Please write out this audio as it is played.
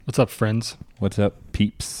What's up, friends? What's up,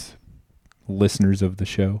 peeps, listeners of the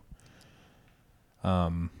show?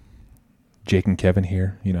 Jake and Kevin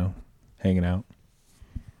here, hanging out,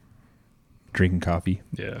 drinking coffee.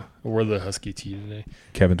 Yeah, I wore the Husky tee today.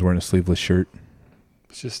 Kevin's wearing a sleeveless shirt,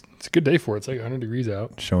 It's a good day for it. It's like 100 degrees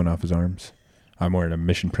out. showing off his arms. I'm wearing a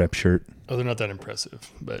Mission Prep shirt. Oh, they're not that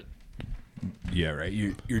impressive, but Yeah, right.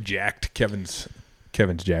 You're jacked. Kevin's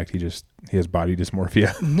jacked. He has body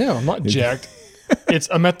dysmorphia. no, I'm not jacked.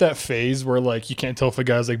 I'm at that phase where like you can't tell if a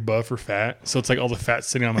guy's like buff or fat. So it's like all the fat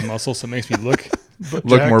sitting on my muscle, so it makes me look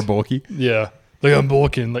Look more bulky. Yeah, like I'm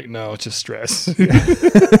bulking. Like no, it's just stress.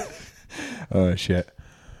 Oh shit.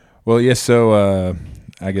 Well, yes. So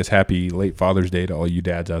I guess happy late Father's Day to all you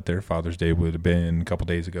dads out there. Father's Day would have been a couple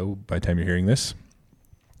days ago by the time you're hearing this.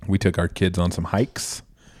 We took our kids on some hikes,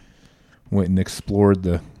 went and explored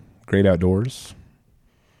the great outdoors,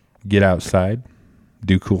 get outside,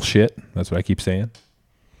 do cool shit. That's what I keep saying.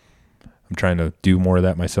 I'm trying to do more of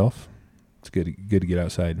that myself. It's good to get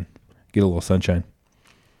outside and get a little sunshine.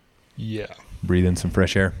 Yeah. Breathe in some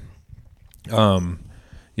fresh air.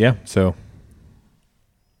 Yeah, so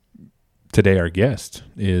today our guest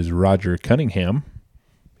is Roger Cunningham.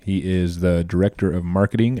 He is the director of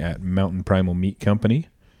marketing at Mountain Primal Meat Company.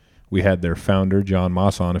 We had their founder, John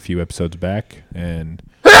Moss, on a few episodes back, and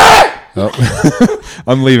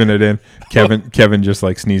I'm leaving it in. Kevin just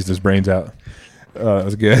like sneezed his brains out. That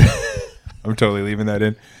was good. I'm totally leaving that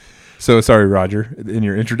in. So sorry, Roger, in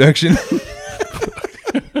your introduction.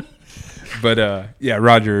 But yeah,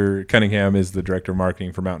 Roger Cunningham is the director of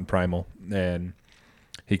marketing for Mountain Primal, and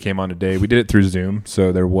he came on today. We did it through Zoom,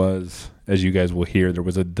 so there was, as you guys will hear, there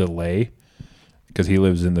was a delay because he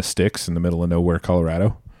lives in the sticks in the middle of nowhere,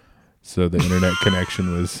 Colorado. So the internet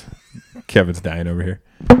connection was, Kevin's dying over here.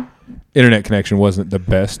 Internet connection wasn't the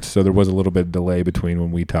best, so there was a little bit of delay between when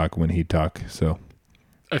we talk and when he'd talk. So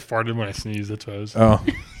I farted when I sneezed. That's what I was. oh,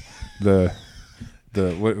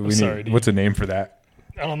 what we sorry, need, dude. what's a name for that?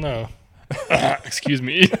 I don't know. Excuse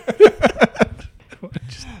me.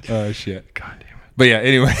 Oh shit. God damn it. But yeah,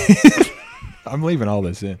 anyway, I'm leaving all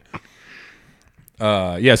this in.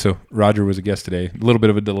 Yeah, so Roger was a guest today. A little bit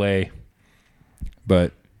of a delay,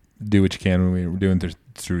 but do what you can when we were doing this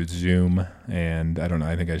through Zoom. And I don't know,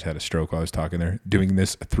 I think I just had a stroke while I was talking there, doing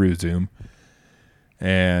this through Zoom.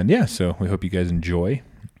 And yeah, so we hope you guys enjoy.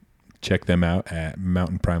 Check them out at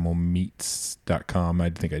mountainprimalmeats.com. I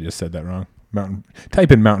think I just said that wrong.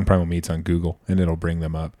 Type in Mountain Primal Meats on Google and it'll bring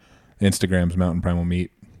them up. Instagram's Mountain Primal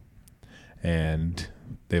Meat. And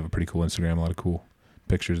they have a pretty cool Instagram, a lot of cool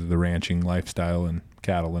pictures of the ranching lifestyle and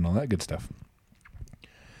cattle and all that good stuff.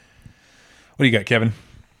 What do you got, Kevin?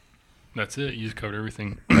 That's it. You just covered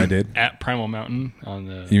everything. I did. At Primal Mountain on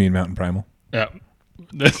the. You mean Mountain Primal? Yeah.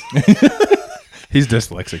 That's He's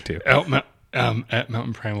dyslexic too. at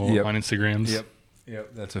Mountain Primal Yep. on Instagrams. Yep,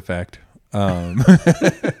 that's a fact.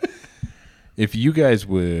 If you guys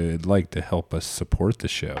would like to help us support the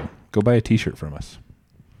show, go buy a t-shirt from us.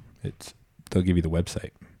 They'll give you the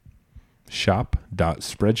website.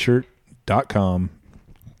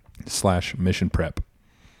 shop.spreadshirt.com/mission prep.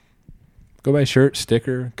 Go buy a shirt,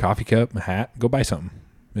 sticker, coffee cup, a hat. Go buy something.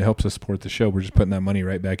 It helps us support the show. We're just putting that money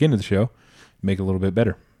right back into the show, make it a little bit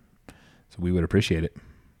better. So we would appreciate it.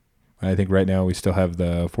 I think right now we still have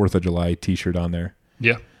the 4th of July t-shirt on there.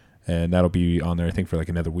 Yeah. And that'll be on there, I think, for like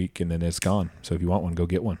another week, and then it's gone. So if you want one, go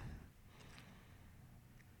get one.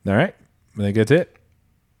 All right. I think that's it.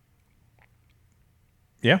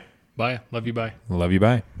 Yeah. Bye. Love you. Bye. Love you.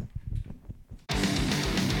 Bye.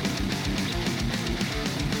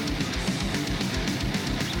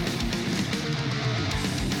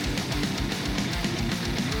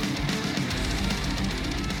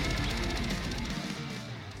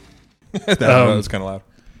 That was kind of loud.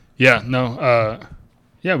 Yeah. No.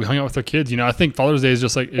 Yeah. We hung out with our kids. I think Father's Day is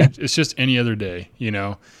just like it's just any other day.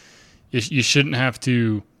 You shouldn't have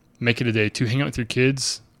to make it a day to hang out with your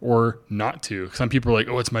kids or not to. Some people are like,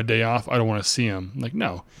 "Oh, it's my day off. I don't want to see them." I'm like,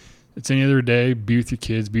 no, it's any other day. Be with your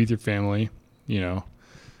kids. Be with your family. Don't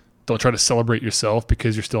try to celebrate yourself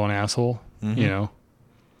because you're still an asshole. Mm-hmm.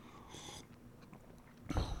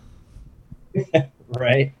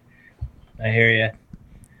 Right. I hear you.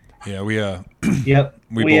 Yeah, we Yep.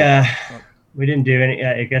 We We didn't do any.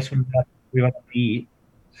 I guess we went to eat.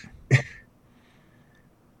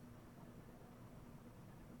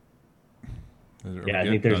 Yeah, I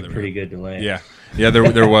think there's a pretty good delay. Yeah,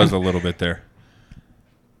 there was a little bit there.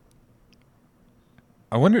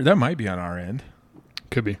 I wonder, that might be on our end.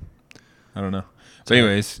 Could be. I don't know. So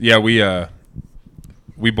anyways, yeah, we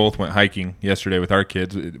both went hiking yesterday with our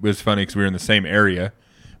kids. It was funny because we were in the same area,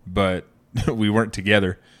 but we weren't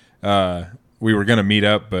together. we were going to meet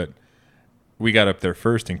up, but we got up there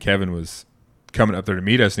first, and Kevin was coming up there to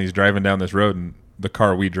meet us, and he's driving down this road, and the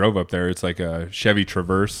car we drove up there, it's like a Chevy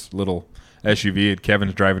Traverse, little SUV, and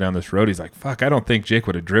Kevin's driving down this road. He's like, fuck, I don't think Jake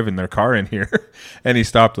would have driven their car in here. And he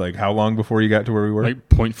stopped like how long before you got to where we were? Like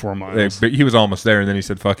 0.4 miles. But he was almost there, and then he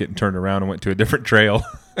said, fuck it, and turned around and went to a different trail.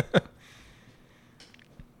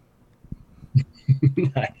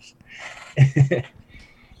 Nice.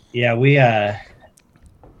 Yeah, we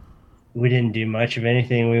didn't do much of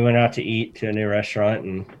anything. We went out to eat to a new restaurant,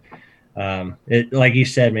 and it, like you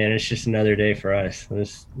said, man, it's just another day for us.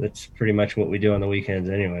 That's pretty much what we do on the weekends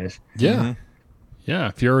anyways. Yeah. Mm-hmm. Yeah.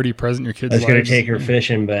 If you're already present in your kids' I was going lives, to take her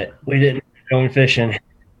fishing, but we didn't go fishing.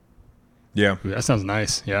 Yeah. that sounds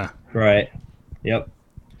nice. Yeah. Right. Yep.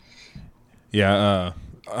 Yeah.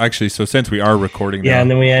 Actually, so since we are recording now, Yeah,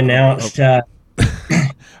 and then we announced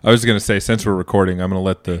I was going to say, since we're recording, I'm going to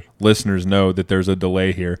let the listeners know that there's a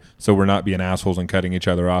delay here, so we're not being assholes and cutting each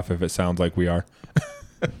other off if it sounds like we are.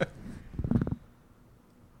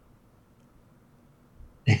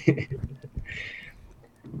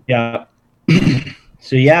 yeah.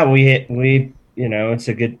 So yeah, we it's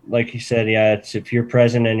a good, like you said, yeah, it's if you're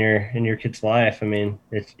present in your kid's life, I mean,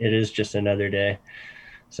 it is just another day.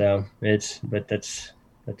 So but that's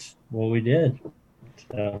what we did.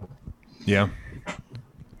 So Yeah.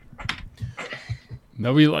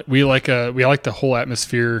 No, we like the whole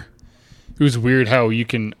atmosphere. It was weird how you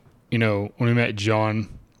can, when we met John,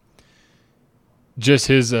 just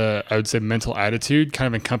his I would say mental attitude kind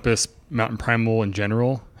of encompassed Mountain Primal in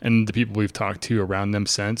general, and the people we've talked to around them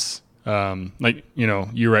since, like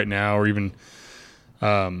you right now, or even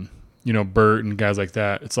Bert and guys like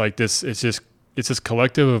that. It's like this. It's this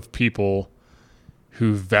collective of people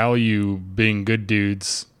who value being good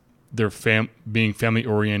dudes, their being family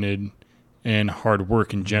oriented, and hard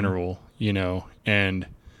work in general, and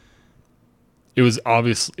it was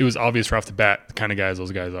obvious right off the bat the kind of guys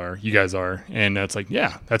those guys are, you guys are. And that's like,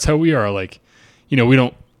 yeah, that's how we are. Like, we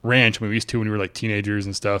don't ranch. I mean, we used to when we were like teenagers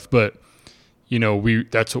and stuff, but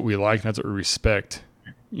that's what we like. And that's what we respect,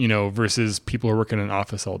 versus people who are working in an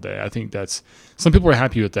office all day. I think some people are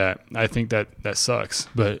happy with that. I think that sucks,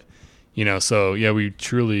 but so yeah, we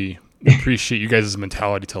truly appreciate you guys'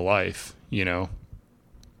 mentality to life,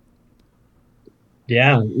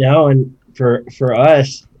 Yeah, no, and for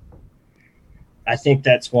us, I think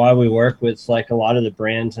that's why we work with like a lot of the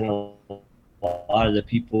brands and a lot of the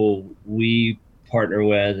people we partner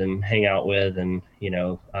with and hang out with, and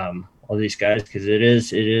all these guys, because it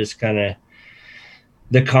is kind of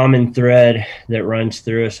the common thread that runs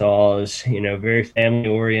through us all is very family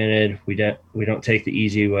oriented. We don't take the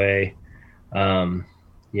easy way, and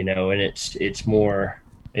it's more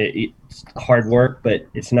it's hard work, but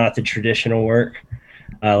it's not the traditional work.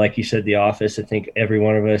 Like you said, the office, I think every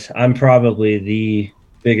one of us, I'm probably the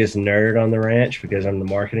biggest nerd on the ranch because I'm the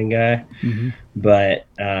marketing guy. Mm-hmm. But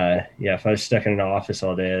if I was stuck in an office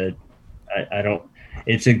all day, I don't,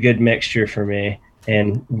 it's a good mixture for me.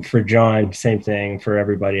 And for John, same thing for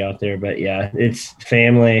everybody out there. But yeah, it's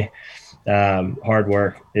family, hard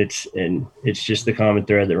work. It's just the common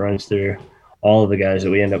thread that runs through all of the guys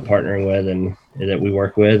that we end up partnering with and that we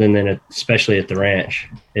work with. And then especially at the ranch,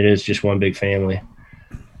 it is just one big family.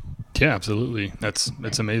 Yeah, absolutely. That's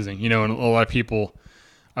amazing. And a lot of people,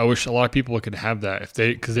 I wish a lot of people could have that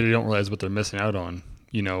because they don't realize what they're missing out on,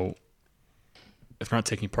 if they're not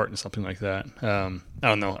taking part in something like that. I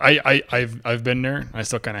don't know. I've been there. I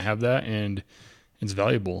still kind of have that, and it's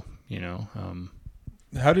valuable,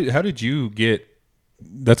 How did you get,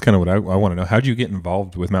 that's kind of what I want to know. How did you get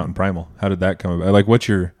involved with Mountain Primal? How did that come about? Like, what's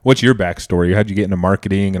your backstory? How'd you get into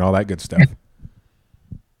marketing and all that good stuff?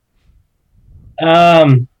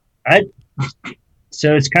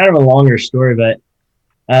 So it's kind of a longer story, but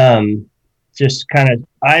just kind of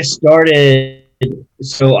I started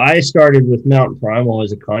with Mountain Primal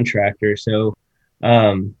as a contractor. So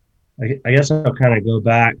I guess I'll kind of go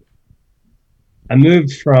back. I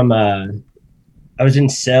moved from I was in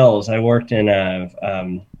sales. I worked in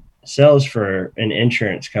sales for an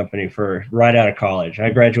insurance company for right out of college.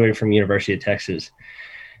 I graduated from University of Texas,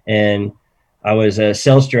 and I was a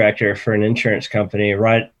sales director for an insurance company. It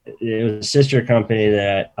was a sister company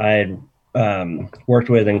that I had worked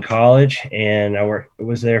with in college, and I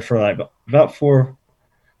was there for like about four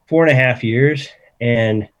and a half years.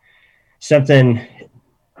 And something,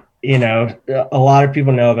 a lot of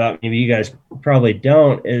people know about me, but you guys probably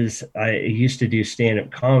don't, is I used to do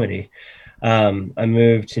stand-up comedy. I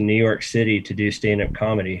moved to New York City to do stand-up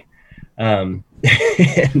comedy. And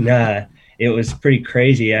it was pretty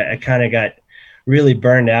crazy. I kind of got really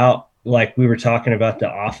burned out. Like we were talking about the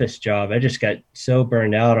office job. I just got so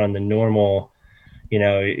burned out on the normal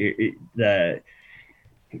the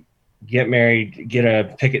get married, get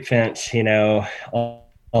a picket fence, all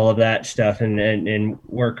of that stuff, and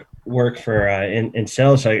work for in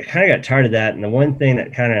sales. So I kind of got tired of that. And the one thing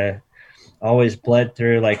that kind of always bled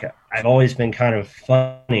through, like I've always been kind of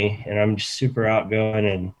funny, and I'm just super outgoing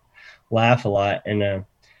and laugh a lot. And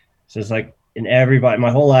so it's like, and everybody,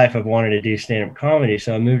 my whole life, I've wanted to do stand-up comedy.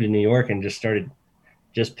 So I moved to New York and just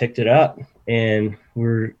picked it up, and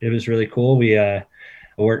it was really cool. I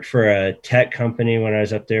worked for a tech company when I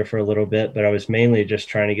was up there for a little bit, but I was mainly just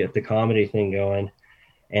trying to get the comedy thing going.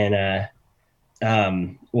 And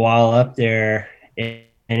while up there,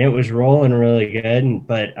 and it was rolling really good,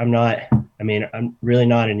 but I'm really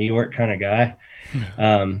not a New York kind of guy.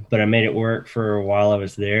 But I made it work for a while I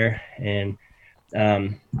was there. And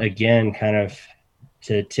again, kind of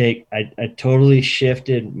I totally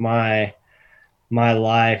shifted my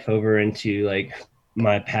life over into like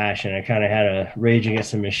my passion. I kind of had a Rage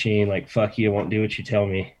Against the Machine, like, fuck you, I won't do what you tell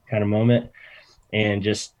me kind of moment, and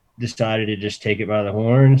just decided to just take it by the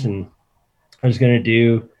horns. And I was going to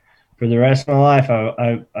do for the rest of my life,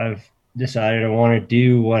 I've decided I want to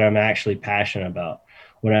do what I'm actually passionate about,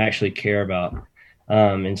 what I actually care about,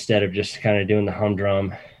 instead of just kind of doing the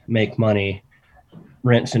humdrum, make money,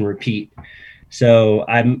 rinse and repeat. So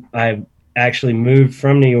I actually moved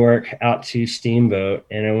from New York out to Steamboat,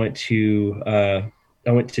 and I went to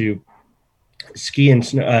ski and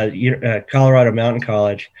Colorado Mountain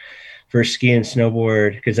College for ski and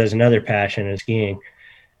snowboard, because that's another passion is skiing,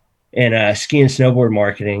 and ski and snowboard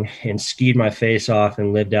marketing, and skied my face off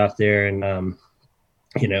and lived out there. And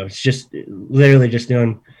it's just literally just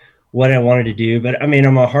doing what I wanted to do. But I mean,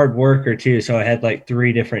 I'm a hard worker too, so I had like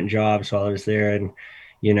 3 different jobs while I was there, and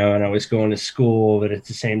and I was going to school, but at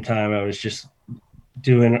the same time I was just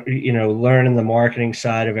doing, learning the marketing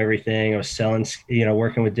side of everything. I was selling,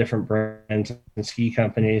 working with different brands and ski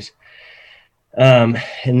companies. And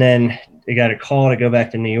then I got a call to go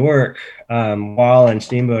back to New York while on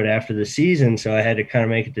Steamboat after the season. So I had to kind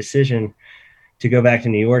of make a decision to go back to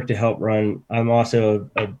New York to help run. I'm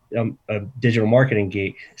also a digital marketing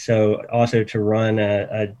geek. So also to run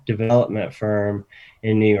a development firm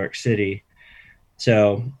in New York City.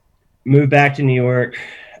 So moved back to New York,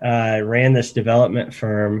 ran this development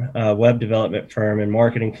firm, web development firm and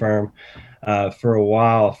marketing firm for a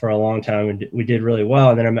while, for a long time. And we did really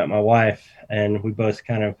well. And then I met my wife, and we both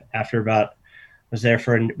kind of, was there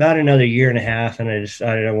for about another year and a half. And I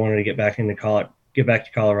decided I wanted to get back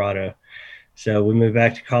to Colorado. So we moved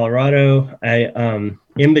back to Colorado.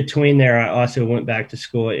 In between there, I also went back to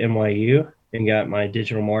school at NYU and got my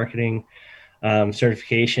digital marketing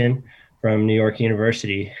certification from New York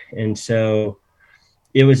University. And so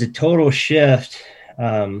it was a total shift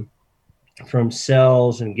from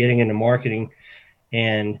sales and getting into marketing.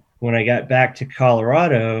 And when I got back to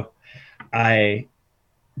Colorado, to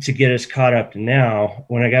get us caught up to now,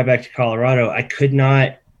 when I got back to Colorado, I could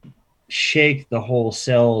not shake the whole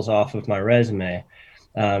sales off of my resume.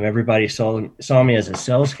 Everybody saw me as a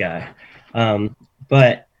sales guy.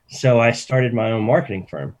 But so I started my own marketing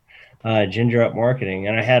firm, Ginger Up Marketing.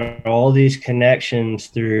 And I had all these connections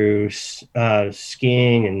through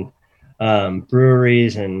skiing and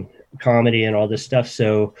breweries and comedy and all this stuff.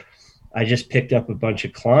 So I just picked up a bunch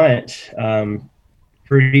of clients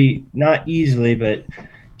pretty, not easily, but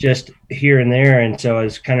just here and there. And so I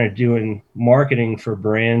was kind of doing marketing for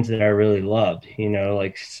brands that I really loved,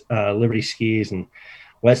 like Liberty Skis and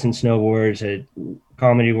Weston Snowboards at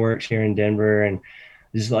Comedy Works here in Denver. And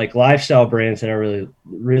these like lifestyle brands that I really,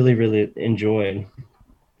 really, really enjoyed,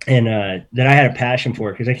 and that I had a passion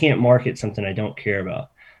for, because I can't market something I don't care about.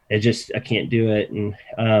 I can't do it.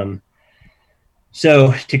 And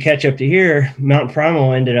so to catch up to here, Mountain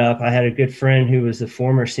Primal ended up, I had a good friend who was the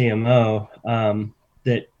former CMO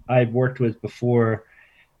that I'd worked with before,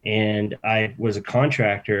 and I was a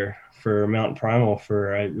contractor for Mountain Primal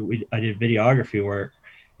I did videography work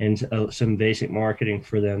and some basic marketing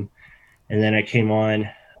for them. And then I came on,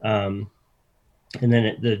 and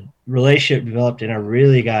then the relationship developed, and I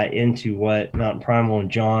really got into what Mountain Primal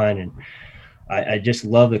and John, and I just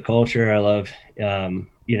love the culture. I love,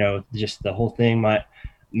 just the whole thing. My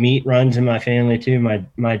meat runs in my family too.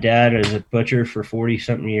 My dad is a butcher for 40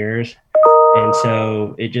 something years. And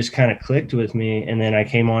so it just kind of clicked with me. And then I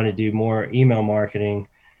came on to do more email marketing.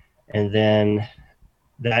 And then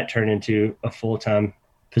that turned into a full-time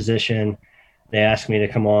position. They asked me to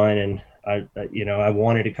come on, and I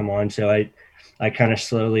wanted to come on. So I kind of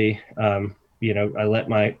slowly, I let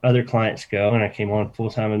my other clients go, and I came on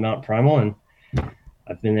full-time with Mountain Primal, and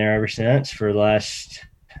I've been there ever since for the last,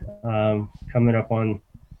 coming up on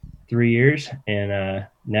 3 years. And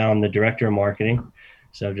now I'm the director of marketing.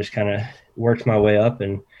 So I've just kind of worked my way up,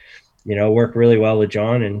 and work really well with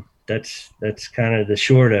John, and that's kind of the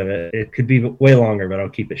short of it. It could be way longer, but I'll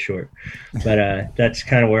keep it short. But that's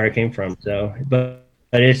kind of where I came from. So, but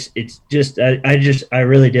it's just I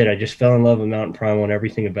really did. I just fell in love with Mountain Primal and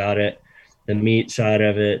everything about it, the meat side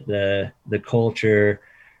of it, the culture,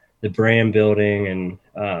 the brand building,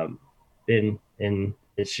 and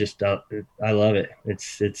it's just I love it.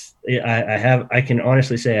 I can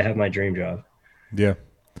honestly say I have my dream job.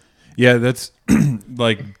 Yeah, that's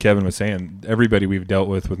like Kevin was saying. Everybody we've dealt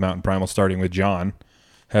with Mountain Primal, starting with John,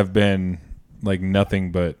 have been like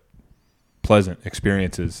nothing but pleasant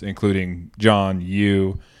experiences, including John,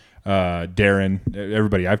 you, Darren,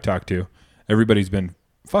 everybody I've talked to. Everybody's been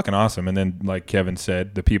fucking awesome. And then, like Kevin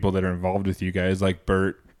said, the people that are involved with you guys, like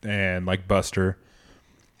Bert and like Buster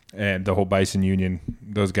and the whole Bison Union,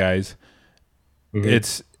 those guys.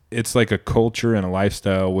 Mm-hmm. It's like a culture and a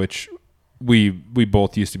lifestyle which we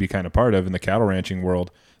both used to be kind of part of in the cattle ranching world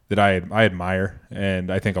that I admire,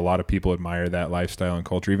 and I think a lot of people admire that lifestyle and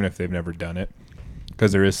culture, even if they've never done it,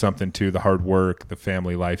 because there is something to the hard work, the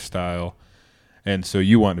family lifestyle, and so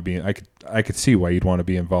you want to be. I could see why you'd want to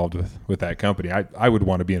be involved with that company. I would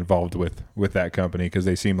want to be involved with that company because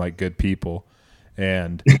they seem like good people,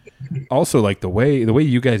 and also like the way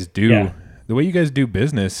you guys do the way you guys do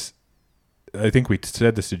business. I think we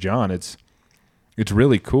said this to John. It's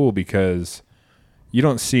really cool because you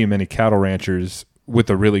don't see many cattle ranchers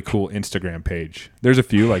with a really cool Instagram page. There's a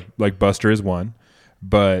few, like Buster is one,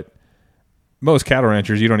 but most cattle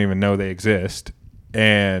ranchers, you don't even know they exist.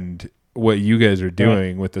 And what you guys are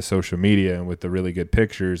doing with the social media and with the really good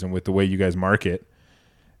pictures and with the way you guys market,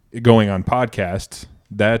 going on podcasts,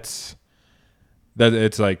 that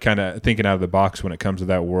it's like kind of thinking out of the box when it comes to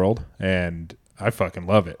that world. And I fucking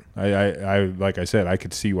love it. I like I said, I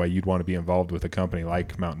could see why you'd want to be involved with a company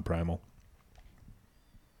like Mountain Primal.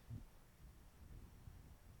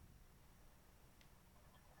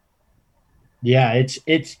 Yeah,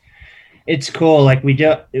 it's cool. Like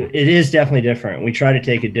it is definitely different. We try to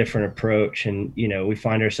take a different approach, and we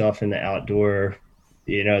find ourselves in the outdoor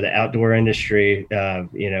industry.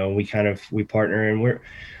 We partner, and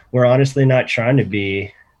we're honestly not trying to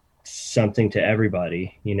be something to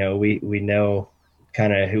everybody. We know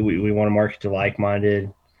kind of who we want to market to,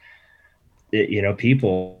 like-minded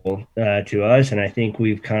people to us, and I think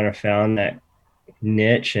we've kind of found that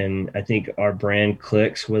niche, and I think our brand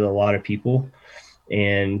clicks with a lot of people,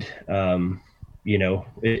 and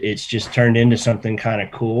it's just turned into something kind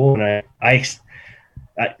of cool. And I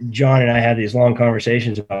John and I had these long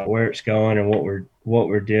conversations about where it's going and what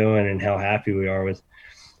we're doing and how happy we are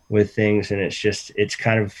with things. And it's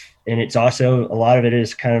kind of, and it's also, a lot of it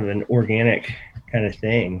is kind of an organic kind of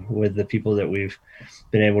thing with the people that we've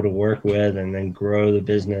been able to work with, and then grow the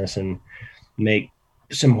business and make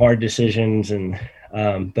some hard decisions. And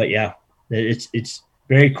but yeah, it's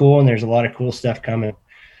very cool, and there's a lot of cool stuff coming.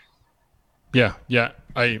 Yeah.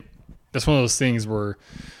 That's one of those things where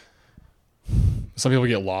some people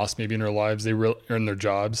get lost maybe in their lives, or in their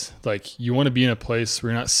jobs. Like, you want to be in a place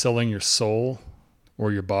where you're not selling your soul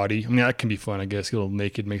or your body. I mean, that can be fun, I guess. Get a little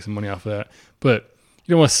naked, make some money off of that. But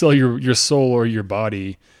you don't want to sell your soul or your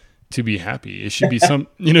body to be happy. It should be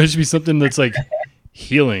it should be something that's like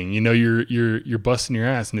healing. You're busting your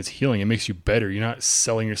ass and it's healing. It makes you better. You're not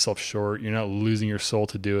selling yourself short. You're not losing your soul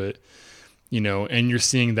to do it. And you're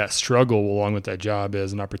seeing that struggle along with that job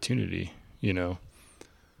as an opportunity. Yep.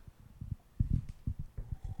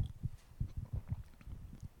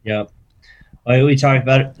 We talked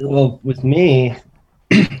about it. Well, with me,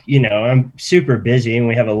 I'm super busy and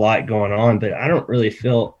we have a lot going on, but I don't really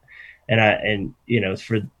feel, I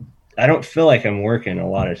don't feel like I'm working a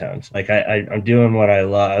lot of times. Like I'm doing what I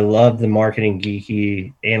love. I love the marketing,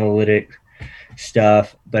 geeky, analytic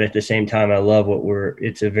stuff, but at the same time, I love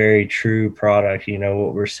it's a very true product,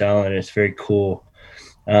 what we're selling. It's very cool.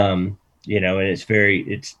 And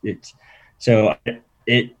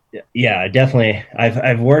definitely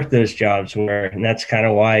I've worked those jobs and that's kind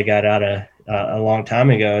of why I got out of a long time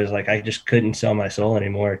ago, is like, I just couldn't sell my soul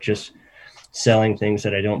anymore. Just selling things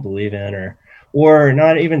that I don't believe in, or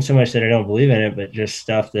not even so much that I don't believe in it, but just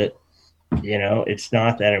stuff that, it's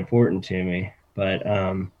not that important to me. But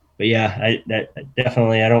yeah, I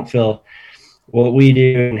don't feel what we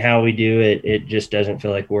do and how we do it. It just doesn't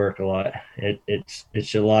feel like work a lot.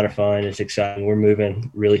 It's a lot of fun. It's exciting. We're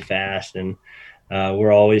moving really fast, and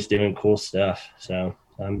we're always doing cool stuff. So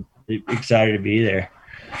I'm excited to be there.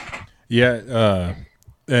 Yeah.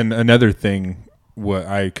 And another thing, what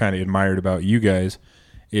I kind of admired about you guys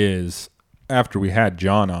is, after we had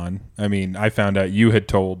John on, I mean, I found out you had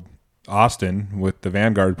told Austin with the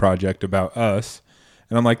Vanguard project about us.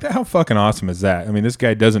 And I'm like, how fucking awesome is that? I mean, this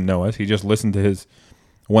guy doesn't know us. He just listened to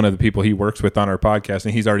one of the people he works with on our podcast,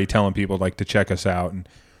 and he's already telling people like to check us out. And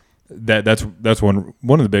that's one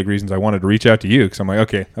of the big reasons I wanted to reach out to you, because I'm like,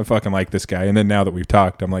 okay, I fucking like this guy. And then now that we've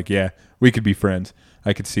talked, I'm like, yeah, we could be friends.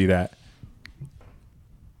 I could see that.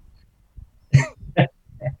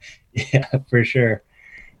 Yeah, for sure.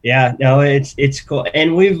 Yeah, no, it's cool.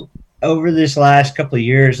 And we've, over this last couple of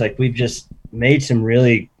years, like we've just made some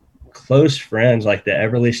really close friends, like the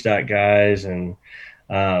Everly Stock guys and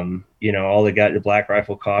all the Black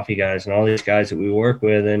Rifle Coffee guys and all these guys that we work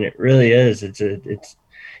with. And it really is, it's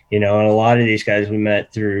and a lot of these guys we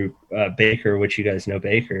met through Baker, which you guys know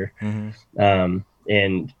Baker. Mm-hmm.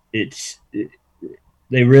 And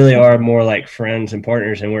they really are more like friends and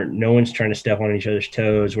partners, and no one's trying to step on each other's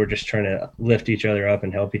toes. We're just trying to lift each other up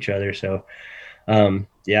and help each other. So,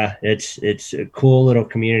 it's a cool little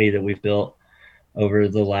community that we've built over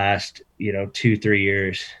the last, 2-3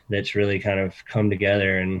 years. That's really kind of come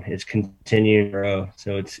together, and it's continuing to grow.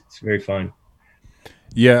 So it's very fun.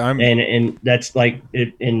 Yeah. And that's like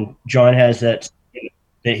it. And John has that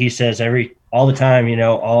he says all the time,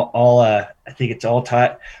 I think it's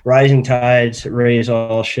rising tides raise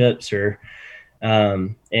all ships, or,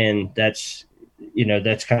 and that's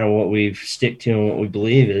kind of what we've stick to, and what we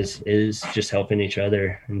believe is just helping each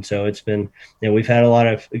other. And so it's been, we've had a lot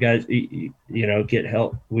of guys, get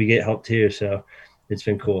help. We get help too. So it's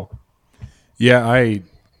been cool. Yeah.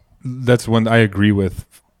 That's one I agree with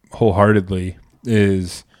wholeheartedly,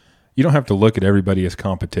 is you don't have to look at everybody as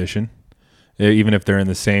competition, even if they're in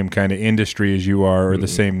the same kind of industry as you are, or the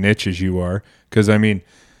same niche as you are. Because I mean,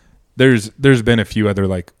 there's been a few other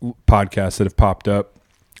like podcasts that have popped up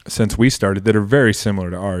since we started that are very similar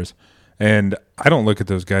to ours, and I don't look at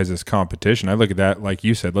those guys as competition. I look at that, like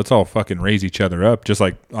you said, let's all fucking raise each other up. Just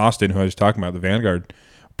like Austin, who I was talking about, the Vanguard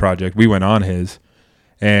project, we went on his,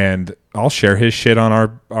 and I'll share his shit on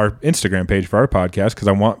our Instagram page for our podcast, because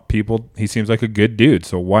I want people, he seems like a good dude,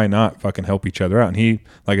 so why not fucking help each other out? And he,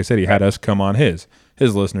 like I said, he had us come on his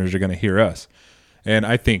listeners are going to hear us. And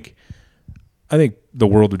I think the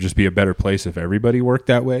world would just be a better place if everybody worked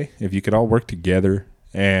that way, if you could all work together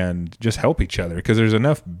and just help each other, because there's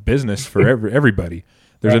enough business for everybody.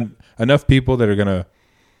 There's enough people that are going to,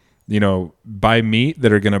 buy meat,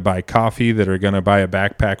 that are going to buy coffee, that are going to buy a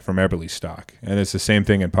backpack from Everly Stock. And it's the same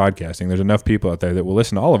thing in podcasting. There's enough people out there that will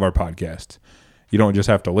listen to all of our podcasts. You don't just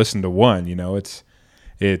have to listen to one,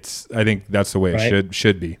 it's, I think that's the way it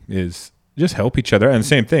should be, is just help each other. And the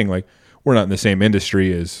same thing, like we're not in the same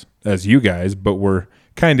industry as you guys, but we're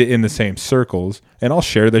kind of in the same circles, and I'll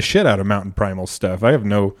share the shit out of Mountain Primal stuff. There's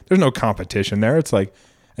no competition there. It's like,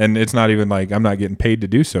 and it's not even like I'm not getting paid to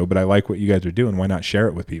do so, but I like what you guys are doing. Why not share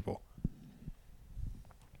it with people?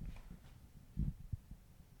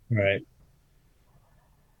 Right.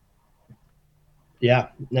 Yeah,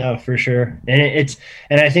 no, for sure. And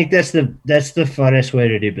I think that's the funnest way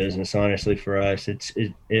to do business, honestly, for us.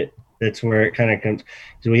 That's where it kind of comes.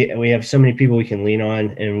 So we have so many people we can lean on,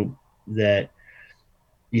 and that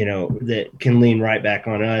can lean right back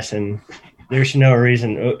on us, and there's no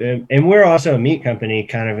reason. And we're also a meat company,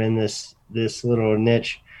 kind of in this little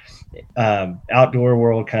niche, outdoor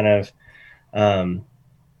world, kind of.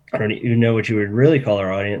 I don't even know what you would really call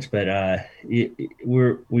our audience, but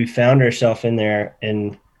we found ourselves in there,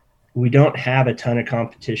 and we don't have a ton of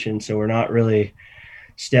competition, so we're not really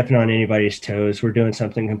stepping on anybody's toes. We're doing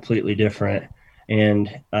something completely different,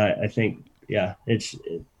 and I think, it's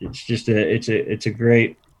just it's a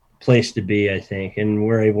great place to be, I think, and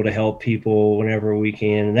we're able to help people whenever we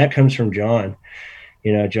can, and that comes from John.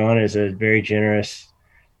 John is a very generous,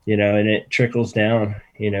 and it trickles down.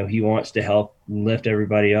 He wants to help lift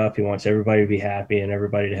everybody up. He wants everybody to be happy and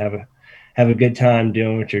everybody to have a good time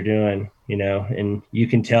doing what you're doing, and you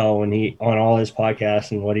can tell when he, on all his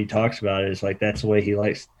podcasts and what he talks about, is like, that's the way he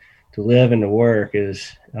likes to live and to work,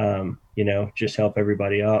 is, just help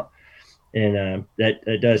everybody out. And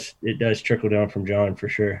it does trickle down from John, for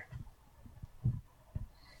sure.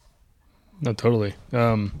 No, totally.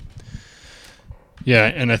 Yeah,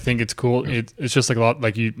 and I think it's cool. It's just like a lot,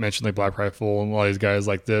 like you mentioned, like Black Rifle and a lot of these guys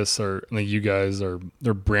like this, or like you guys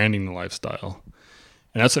they're branding the lifestyle,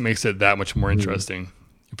 and that's what makes it that much more interesting.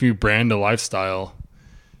 If you brand a lifestyle,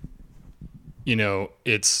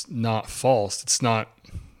 it's not false. It's not,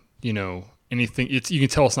 anything. You can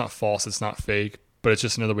tell it's not false. It's not fake, but it's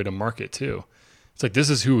just another way to market too. It's like, this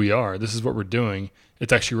is who we are. This is what we're doing.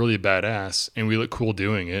 It's actually really badass, and we look cool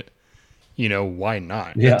doing it. Why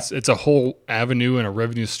not? Yeah. It's a whole avenue and a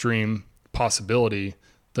revenue stream possibility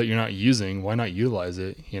that you're not using. Why not utilize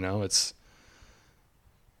it? It's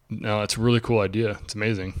a really cool idea. It's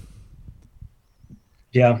amazing.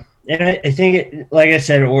 Yeah. And I think, like I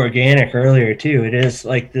said, organic earlier too. It is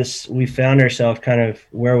like this. We found ourselves kind of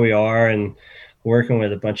where we are and working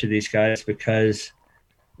with a bunch of these guys because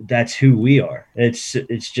that's who we are. It's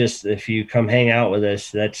just if you come hang out with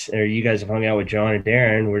us, or you guys have hung out with John and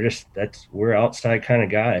Darren, we're outside kind of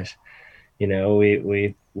guys. You know,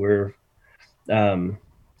 we're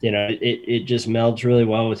it just melds really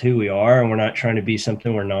well with who we are, and we're not trying to be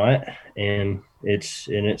something we're not. And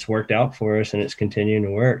it's worked out for us, and it's continuing to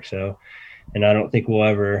work. So, and I don't think we'll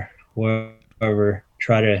ever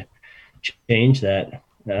try to change that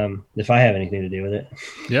if I have anything to do with it.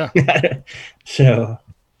 Yeah. So.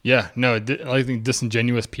 Yeah, no, I think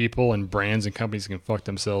disingenuous people and brands and companies can fuck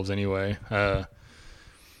themselves anyway. That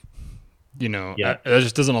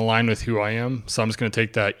just doesn't align with who I am. So I'm just going to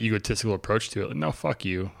take that egotistical approach to it. Like, no, fuck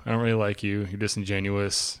you. I don't really like you. You're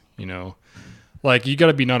disingenuous. Like you got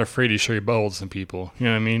to be not afraid to show your butthole to some people. You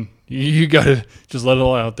know what I mean? You got to just let it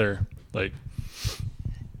all out there. Like,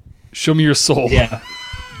 show me your soul. Yeah.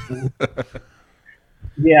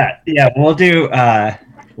 Yeah. We'll do.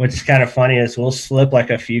 What's kind of funny is we'll slip like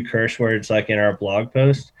a few curse words like in our blog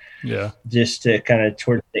post. Yeah. Just to kind of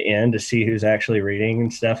towards the end to see who's actually reading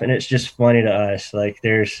and stuff. And it's just funny to us. Like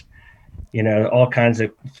there's, all kinds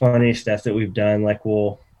of funny stuff that we've done. Like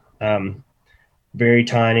we'll, very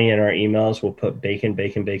tiny in our emails, we'll put bacon,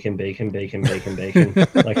 like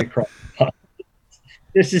across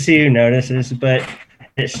just to see who notices. But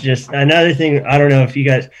it's just another thing. I don't know if you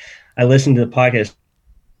guys, I listened to the podcast,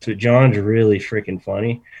 so John's really freaking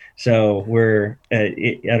funny. So we're,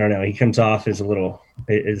 I don't know, he comes off as a little,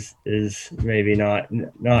 is maybe not,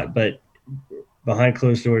 but behind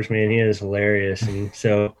closed doors, man, he is hilarious. And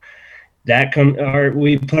so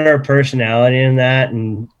we put our personality in that,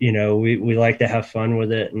 and we like to have fun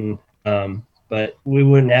with it, and but we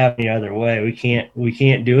wouldn't have any other way. We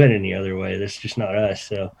can't do it any other way. That's just not us.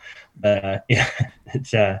 So yeah,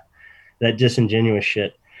 it's that disingenuous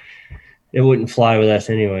shit, it wouldn't fly with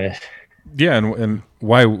us anyway. Yeah, and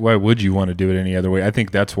why would you want to do it any other way? I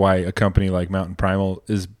think that's why a company like Mountain Primal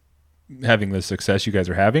is having the success you guys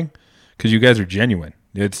are having, because you guys are genuine.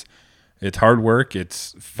 It's hard work.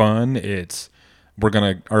 It's fun.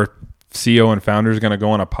 Our CEO and founder is going to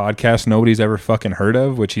go on a podcast nobody's ever fucking heard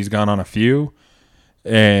of, which he's gone on a few,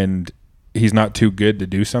 and he's not too good to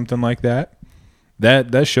do something like that.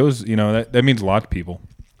 That shows, that means a lot to people.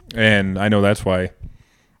 And I know that's why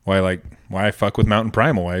I fuck with Mountain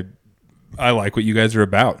Primal. I like what you guys are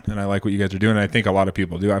about, and I like what you guys are doing. And I think a lot of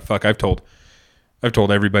people do. I've told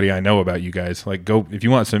everybody I know about you guys, like, go, if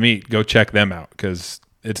you want some meat, go check them out. 'Cause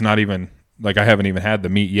it's not even like, I haven't even had the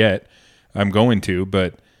meat yet. I'm going to,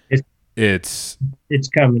 but it's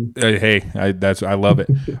coming. Hey, I love it.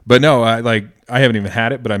 But no, I haven't even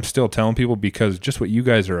had it, but I'm still telling people, because just what you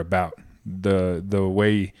guys are about, the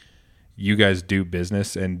way you guys do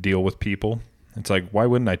business and deal with people. It's like, why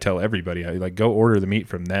wouldn't I tell everybody? I go order the meat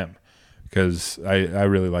from them, because I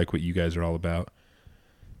really like what you guys are all about.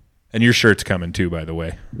 And your shirt's coming too, by the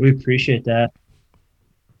way. We appreciate that.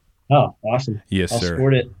 Oh, awesome. Yes, I'll sir.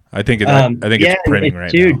 support it. I think it's printing right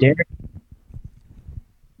now.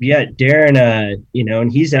 Darren,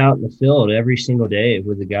 and he's out in the field every single day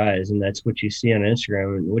with the guys, and that's what you see on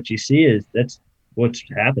Instagram. And what you see that's what's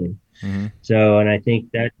happening. Mm-hmm. So, and I think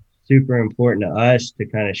that's super important to us to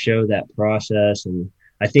kind of show that process. And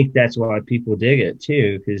I think that's why people dig it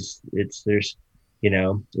too, because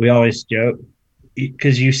we always joke,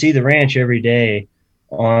 because you see the ranch every day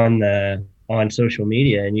on social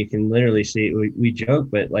media, and you can literally see, we joke,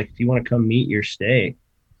 but like, if you want to come meet your steak,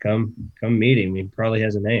 come meet him. He probably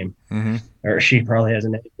has a name, mm-hmm. or she probably has a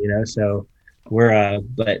name, so we're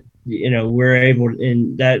we're able,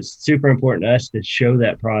 and that's super important to us to show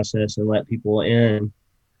that process and let people in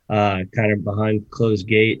kind of behind closed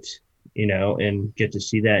gates, and get to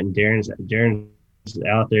see that. And Darren's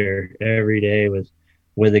out there every day with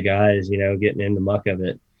the guys, getting in the muck of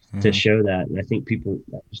it. Mm-hmm. To show that. And I just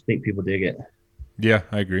think people dig it. Yeah,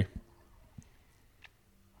 I agree.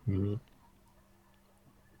 Mm-hmm.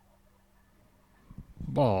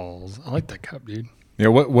 Balls. I like that cup, dude. Yeah,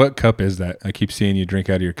 what cup is that? I keep seeing you drink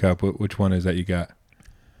out of your cup. Which one is that you got?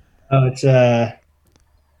 Oh, it's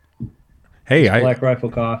Black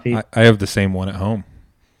Rifle Coffee. I have the same one at home.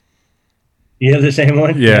 You have the same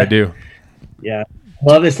one? Yeah, I do. Yeah.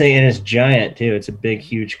 Love this thing, and it's giant too. It's a big,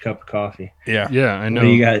 huge cup of coffee. Yeah, I know. What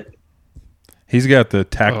do you got? He's got the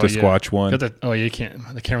Tactisquatch one. You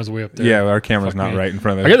can't. The camera's way up there. Yeah, our camera's not right in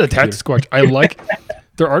front of it. I got the Tactisquatch. I like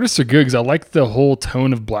their artists are good, because I like the whole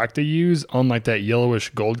tone of black they use on like that yellowish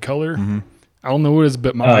gold color. Mm-hmm. I don't know what it is,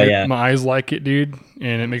 but yeah. my eyes like it, dude,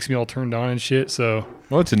 and it makes me all turned on and shit. So,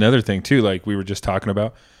 well, it's another thing too. Like we were just talking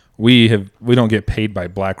about, we don't get paid by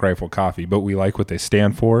Black Rifle Coffee, but we like what they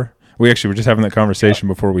stand for. We actually were just having that conversation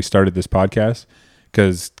before we started this podcast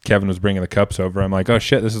because Kevin was bringing the cups over. I'm like, oh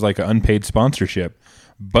shit, this is like an unpaid sponsorship,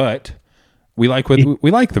 but we like them.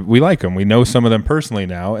 We know some of them personally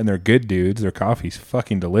now, and they're good dudes. Their coffee's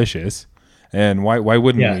fucking delicious, and why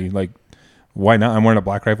wouldn't we like? Why not? I'm wearing a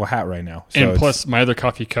Black Rifle hat right now. So and plus, my other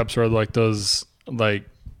coffee cups are like those, like,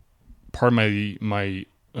 part of my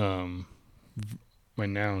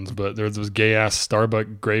nouns, but they're those gay ass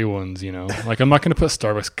Starbucks gray ones, you know. Like, I'm not gonna put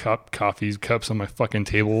Starbucks cups on my fucking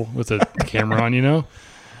table with a camera on, you know.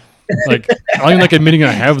 Like, I don't even like admitting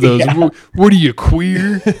I have those. Yeah. What are you,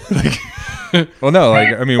 queer? Like, well, no, like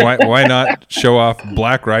I mean, why not show off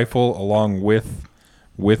Black Rifle along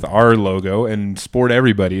with our logo and sport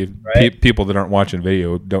everybody? Right. People that aren't watching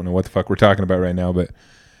video don't know what the fuck we're talking about right now, but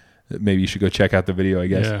maybe you should go check out the video, I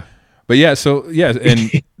guess. yeah. But yeah, so yeah,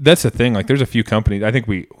 and that's the thing. Like, there's a few companies. I think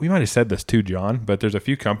we might have said this too, John. But there's a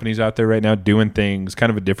few companies out there right now doing things kind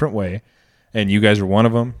of a different way, and you guys are one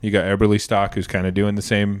of them. You got Eberly Stock, who's kind of doing the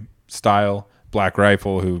same style. Black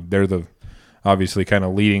Rifle, who they're obviously kind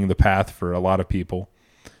of leading the path for a lot of people,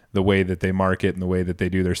 the way that they market and the way that they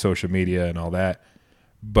do their social media and all that.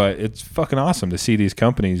 But it's fucking awesome to see these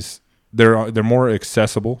companies. They're more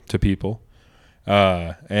accessible to people.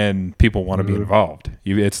 And people want to be involved.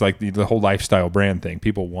 It's like the whole lifestyle brand thing.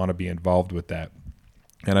 People want to be involved with that,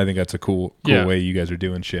 and I think that's a cool way you guys are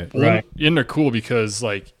doing shit. Right. And they're cool because,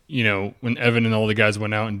 like, you know, when Evan and all the guys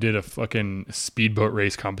went out and did a fucking speedboat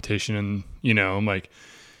race competition, and, you know, I'm like,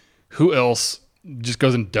 who else just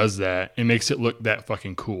goes and does that and makes it look that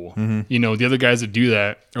fucking cool? Mm-hmm. You know, the other guys that do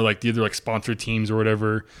that are like the other like sponsored teams or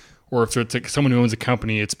whatever, or if it's like someone who owns a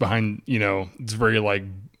company, it's behind, you know, it's very like,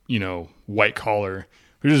 you know, white collar.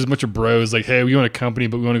 We're just a bunch of bros like, hey, we own a company,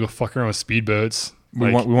 but we want to go fuck around with speedboats.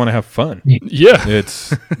 We want to have fun. Yeah.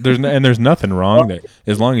 There's nothing wrong that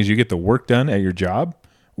as long as you get the work done at your job,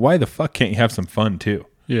 why the fuck can't you have some fun too?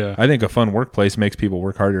 Yeah. I think a fun workplace makes people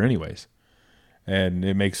work harder anyways. And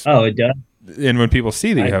it makes it does. And when people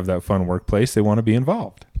see that you have that fun workplace, they want to be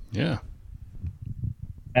involved. Yeah.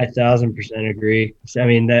 I 1,000% agree. I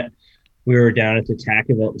mean, that we were down at the TAC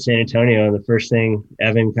event in San Antonio, and the first thing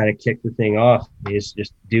Evan kind of kicked the thing off is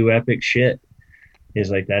just do epic shit.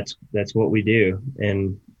 He's like, that's what we do,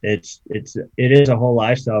 and it is a whole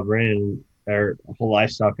lifestyle brand or a whole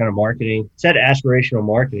lifestyle kind of marketing. It said aspirational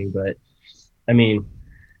marketing, but I mean,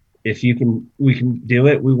 if we can do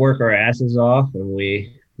it. We work our asses off, and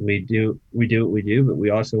we do what we do, but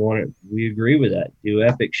we also we agree with that. Do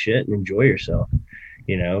epic shit and enjoy yourself.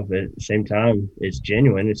 You know, but at the same time, it's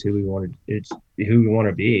genuine. It's who we want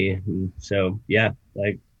to be. And so, yeah,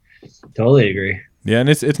 like, totally agree. Yeah, and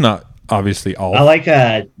it's not obviously all. I like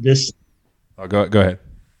this. Oh, go ahead.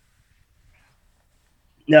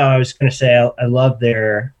 No, I was going to say I love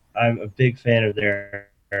I'm a big fan of their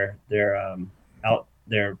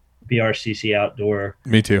BRCC outdoor.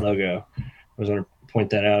 Me too. Logo. I was going to point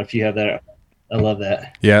that out. If you have that, I love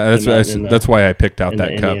that. Yeah, that's why I picked out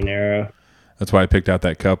that cup. Indian Arrow. That's why I picked out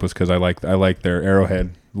that cup, was because I like their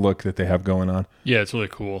arrowhead look that they have going on. Yeah, it's really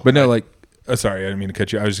cool. But no, like, sorry, I didn't mean to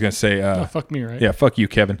cut you. I was just gonna say, no, fuck me, right? Yeah, fuck you,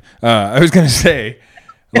 Kevin. I was gonna say,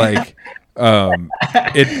 like,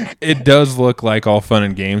 it does look like all fun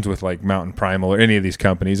and games with like Mountain Primal or any of these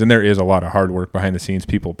companies, and there is a lot of hard work behind the scenes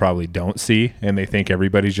people probably don't see, and they think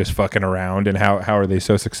everybody's just fucking around. And how are they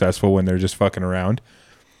so successful when they're just fucking around?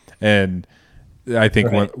 And I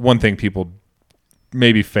think one thing people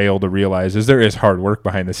maybe fail to realize is there is hard work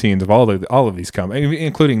behind the scenes of all of these companies,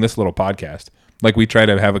 including this little podcast. Like, we try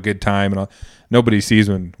to have a good time, and all. Nobody sees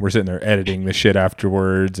when we're sitting there editing the shit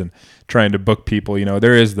afterwards and trying to book people. You know,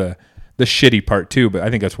 there is the shitty part too, but I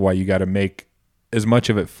think that's why you got to make as much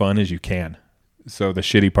of it fun as you can, so the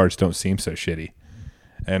shitty parts don't seem so shitty.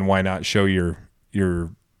 And why not show your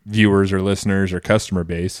viewers or listeners or customer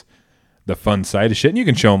base the fun side of shit? And you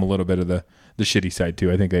can show them a little bit of the shitty side too.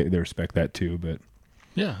 I think they respect that too, but.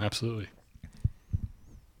 Yeah, absolutely.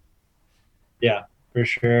 Yeah, for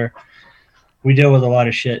sure. We deal with a lot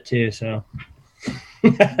of shit too, so.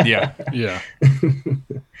 Yeah.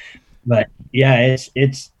 But yeah,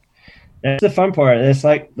 it's that's the fun part. It's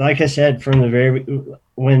like I said from the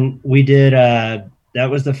when we did that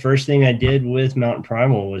was the first thing I did with Mountain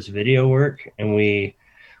Primal was video work, and we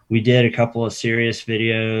did a couple of serious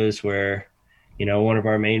videos where, you know, one of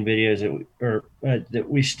our main videos that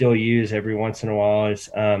we still use every once in a while is,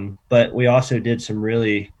 but we also did some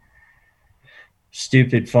really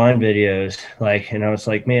stupid fun videos, like, and I was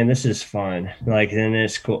like, man, this is fun. Like, and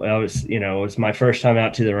it's cool. I was, you know, it was my first time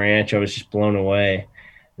out to the ranch. I was just blown away.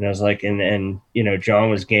 And I was like, and you know, John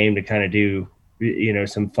was game to kind of do, you know,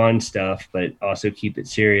 some fun stuff, but also keep it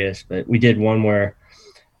serious. But we did one where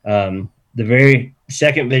the very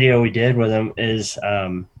second video we did with him is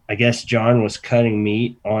I guess John was cutting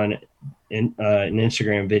meat on an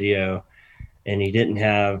Instagram video, and he didn't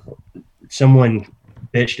have someone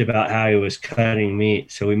bitched about how he was cutting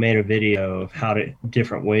meat. So we made a video of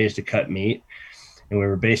different ways to cut meat. And we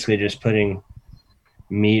were basically just putting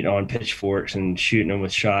meat on pitchforks and shooting them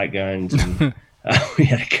with shotguns. And we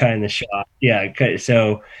had a guy in the shop. Yeah.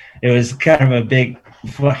 So it was kind of a big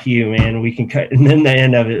fuck you, man. We can cut. And then the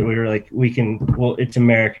end of it, we were like, well, it's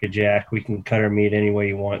America, Jack. We can cut our meat any way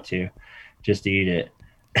you want to, just eat it.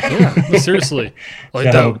 Yeah, seriously. Like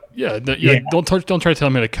so, that, don't try to tell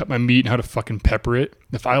me how to cut my meat and how to fucking pepper it.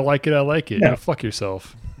 If I like it, I like it. No. Fuck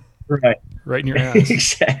yourself. Right in your ass.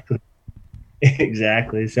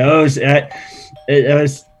 Exactly. So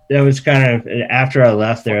it was kind of after I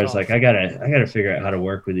left there. I was like, I gotta figure out how to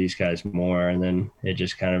work with these guys more, and then it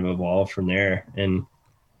just kind of evolved from there. And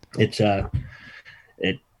it's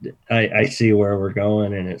I see where we're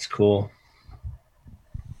going, and it's cool.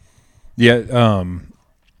 Yeah.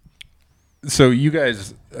 So you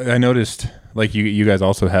guys, I noticed, like you guys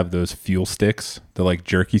also have those fuel sticks, the like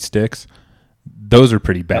jerky sticks. Those are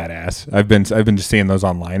pretty badass. I've been just seeing those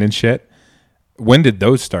online and shit. When did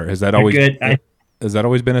those start? Has that always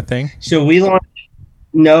been a thing? So we launched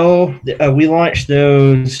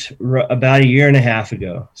those about a year and a half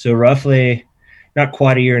ago. So roughly, not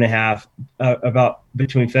quite a year and a half, about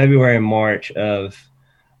between February and March of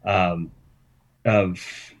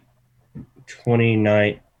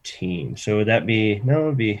 2019. So would that be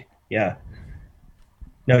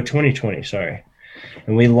 2020, sorry.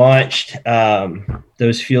 And we launched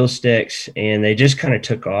those fuel sticks, and they just kind of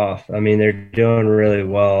took off. I mean, they're doing really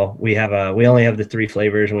well. We only have the 3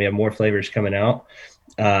 flavors, and we have more flavors coming out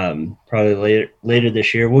probably later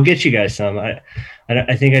this year. We'll get you guys some. I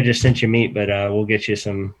think I just sent you meat, but we'll get you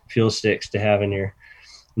some fuel sticks to have in your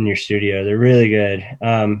studio. They're really good.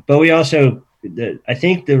 But we also, I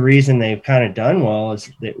think the reason they've kind of done well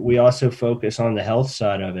is that we also focus on the health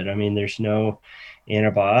side of it. I mean, there's no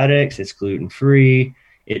antibiotics. It's gluten free.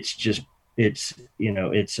 It's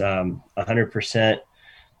 100%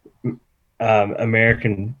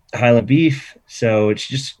 American Highland beef. So it's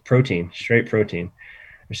just protein, straight protein,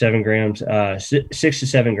 or 7 grams, 6 to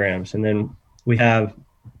 7 grams. And then we're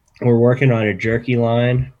working on a jerky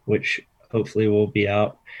line, which hopefully will be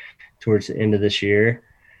out towards the end of this year.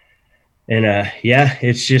 And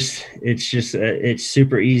it's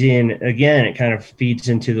super easy. And again, it kind of feeds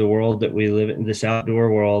into the world that we live in, this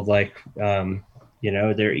outdoor world. Like,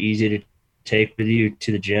 they're easy to take with you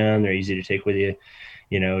to the gym. They're easy to take with you,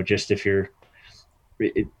 just if you're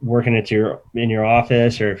working in your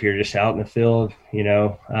office, or if you're just out in the field,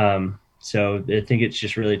 so I think it's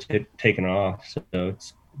just really taken off. So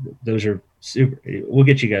those are super. We'll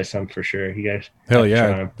get you guys some for sure. You guys, hell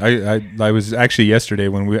yeah! I was actually yesterday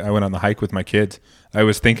when I went on the hike with my kids. I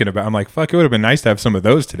was thinking about. I'm like, fuck! It would have been nice to have some of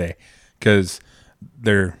those today, because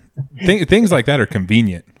they're things like that are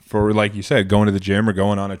convenient for, like you said, going to the gym or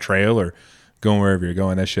going on a trail or going wherever you're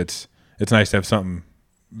going. It's nice to have something,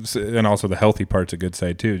 and also the healthy part's a good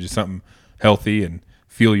side too. Just something healthy and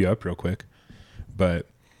fuel you up real quick. But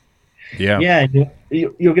yeah,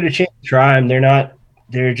 you'll get a chance to try them.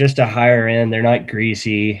 They're just a higher end. They're not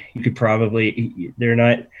greasy. You could probably eat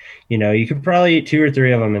 2 or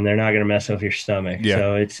 3 of them, and they're not going to mess up your stomach. Yeah.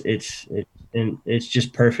 So it's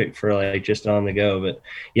just perfect for like just on the go. But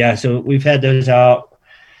yeah, so we've had those out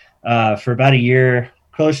for about a year,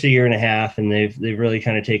 close to a year and a half, and they've really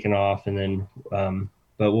kind of taken off. And then,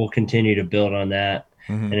 but we'll continue to build on that.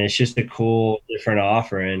 Mm-hmm. And it's just a cool, different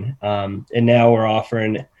offering. And now we're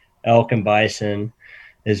offering elk and bison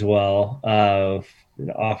as well.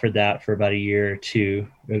 Offered that for about a year or 2.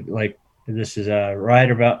 Like, this is right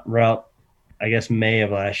about I guess May of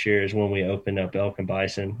last year is when we opened up elk and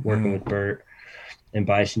bison, working with Bert and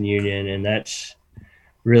Bison Union, and that's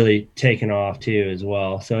really taken off too as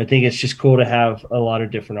well. So I think it's just cool to have a lot of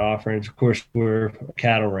different offerings. Of course, we're a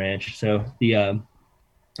cattle ranch, so the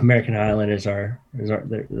American Highland those are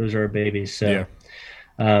our babies. So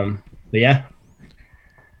but yeah,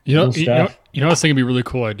 I was thinking it'd be a really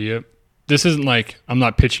cool idea. This isn't like, I'm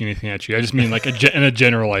not pitching anything at you. I just mean like a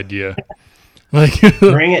general idea. Like,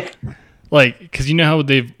 bring it. Like, because you know how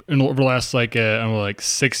they've over the last like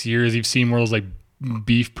 6 years, you've seen more of those like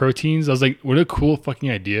beef proteins. I was like, what a cool fucking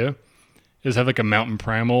idea is have like a mountain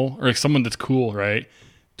primal or like someone that's cool, right?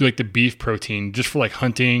 do like the beef protein just for like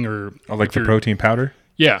hunting or like if the you're- protein powder.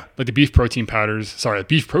 Yeah, like the beef protein powders. Sorry,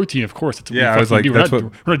 beef protein, of course. That's what Yeah, we I was fucking like, do.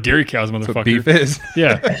 that's we're not dairy cows, That's motherfucker. what beef is.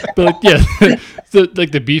 Yeah, but like, yeah,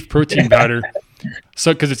 like the beef protein powder.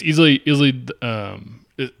 So because it's easily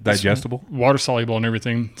it's Digestible. water soluble and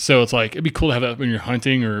everything. So it's like it'd be cool to have that when you're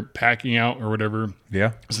hunting or packing out or whatever.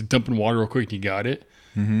 Yeah. It's like dumping water real quick and you got it.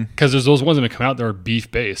 Mm-hmm. Because there's those ones that come out that are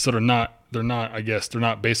beef based, so they're not. I guess they're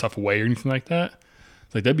not based off whey or anything like that.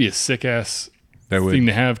 Like that'd be a sick ass That would. thing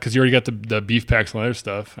to have because you already got the beef packs and all that other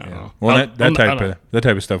stuff. I don't know. Well, I don't- that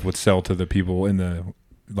type of stuff would sell to the people in the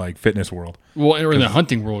like fitness world. Well, or in the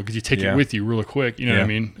hunting world, because you take Yeah. it with you real quick. You know what I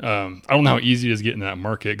mean? I don't know how easy it is getting that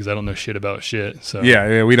market because I don't know shit about shit. So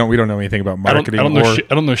Yeah, we don't know anything about marketing. I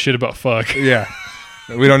don't know shit about fuck. Yeah,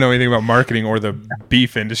 we don't know anything about marketing or the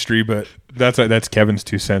beef industry, but that's Kevin's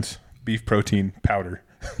 2 cents. Beef protein powder.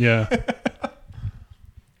 Yeah.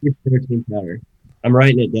 Your protein powder. I'm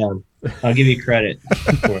writing it down. I'll give you credit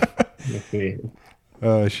for it.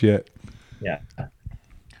 Oh shit. Yeah.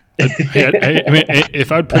 I mean,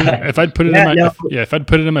 if I'd put it Yeah, in my no. if I'd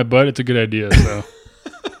put it in my butt, it's a good idea. So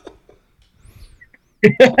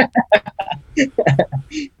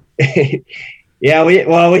Yeah, we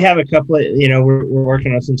have a couple of, we're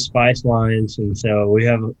working on some spice lines, and so we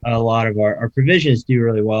have a lot of our provisions do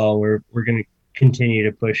really well. We're going to continue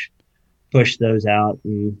to push those out,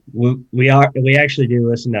 and we actually do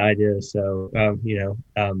listen to ideas. So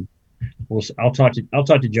I'll talk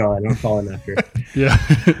to John. I'll call him after. yeah,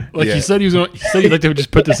 like Yeah. he said he'd like to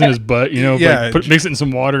just put this in his butt. Yeah. Mix it in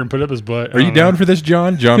some water and put it up his butt. Are you down for this,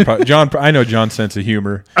 John? John, I know John's sense of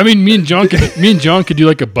humor. I mean, me and John could do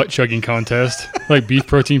like a butt chugging contest, like beef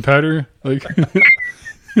protein powder. Like,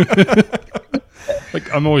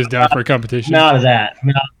 like I'm always down for a competition. Not of that.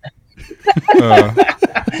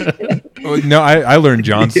 No, I learned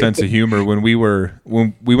John's sense of humor when we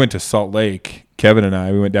went to Salt Lake. Kevin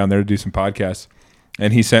and we went down there to do some podcasts,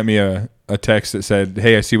 and he sent me a text that said,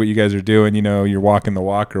 "Hey, I see what you guys are doing. You're walking the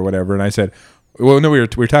walk or whatever." And I said, "Well, no, we were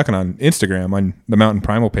talking on Instagram on the Mountain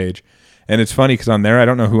Primal page." And it's funny because on there, I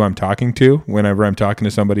don't know who I'm talking to whenever I'm talking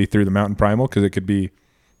to somebody through the Mountain Primal because it could be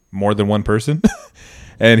more than one person.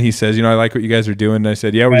 And he says, I like what you guys are doing. And I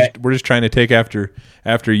said, yeah, we're just trying to take after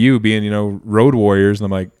you being, road warriors. And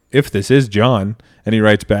I'm like, if this is John, and he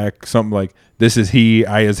writes back something like, this is he,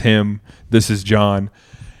 I is him, this is John.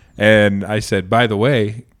 And I said, by the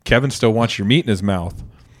way, Kevin still wants your meat in his mouth.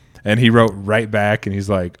 And he wrote right back and he's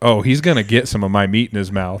like, oh, he's going to get some of my meat in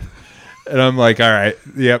his mouth. And I'm like, all right.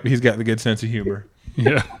 Yep. He's got the good sense of humor.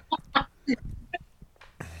 Yeah.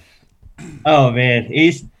 Oh man,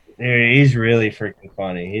 he's really freaking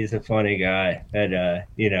funny. He's a funny guy, and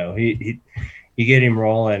he you get him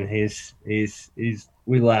rolling.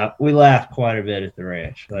 We laugh quite a bit at the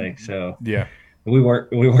ranch. Like, so Yeah. we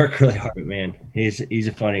work really hard, but man, he's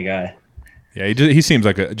a funny guy. Yeah, he seems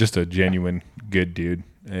like just a genuine good dude.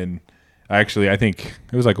 And I think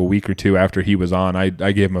it was like a week or two after he was on, I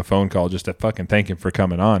gave him a phone call just to fucking thank him for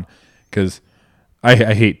coming on, because I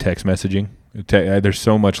hate text messaging. There's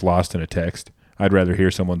so much lost in a text. I'd rather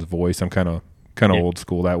hear someone's voice. I'm kind of old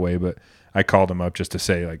school that way, but I called him up just to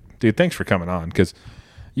say, like, dude, thanks for coming on, because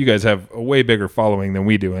you guys have a way bigger following than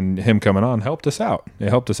we do, and him coming on helped us out. It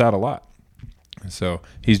helped us out a lot. So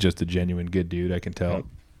he's just a genuine good dude, I can tell.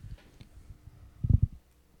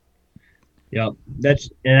 Yep, that's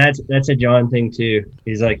a John thing too.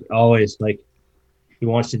 He's like always like he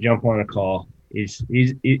wants to jump on a call.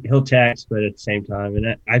 He'll text, but at the same time,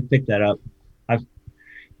 and I picked that up.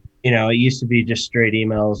 It used to be just straight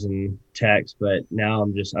emails and text, but now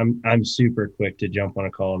I'm super quick to jump on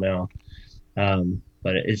a call now.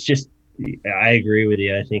 But it's just, I agree with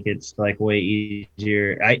you. I think it's like way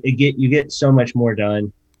easier. You get so much more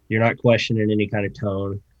done. You're not questioning any kind of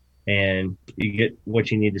tone, and you get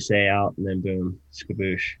what you need to say out, and then boom,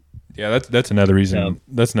 skaboosh. Yeah, that's another reason.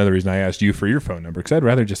 That's another reason I asked you for your phone number, because I'd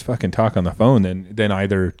rather just fucking talk on the phone than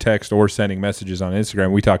either text or sending messages on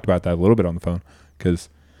Instagram. We talked about that a little bit on the phone because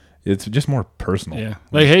it's just more personal. Yeah.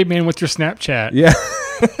 Like, hey man, what's your Snapchat? Yeah.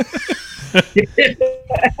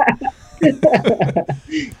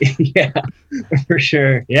 Yeah, for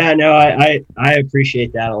sure. Yeah, no, I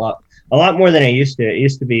appreciate that a lot more than I used to. It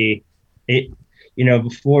used to be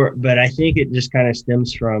before, but I think it just kind of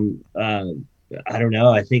stems from I don't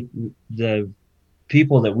know. I think the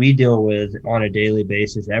people that we deal with on a daily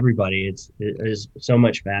basis, everybody, it is so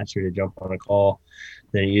much faster to jump on a call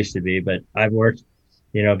than it used to be. But I've worked,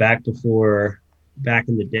 back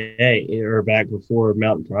in the day, or back before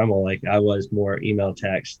Mountain Primal, like I was more email,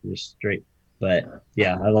 text, just straight. But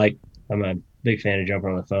yeah, I'm a big fan of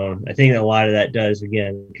jumping on the phone. I think a lot of that does,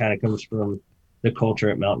 again, kind of comes from the culture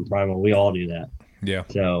at Mountain Primal. We all do that. Yeah.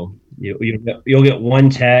 So you'll get one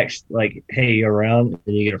text like, "Hey, you around?"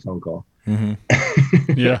 and you get a phone call.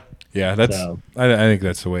 Mm-hmm. Yeah. Yeah, that's. So, I think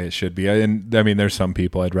that's the way it should be. And I mean, there's some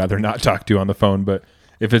people I'd rather not talk to on the phone, but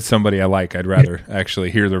if it's somebody I like, I'd rather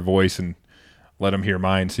actually hear their voice and let them hear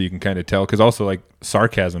mine, so you can kind of tell. Because also, like,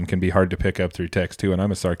 sarcasm can be hard to pick up through text too, and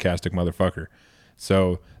I'm a sarcastic motherfucker.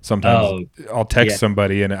 So sometimes I'll text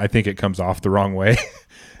somebody, and I think it comes off the wrong way.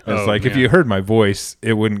 It's like, if you heard my voice,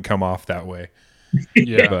 it wouldn't come off that way.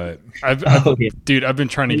 Yeah, but dude, I've been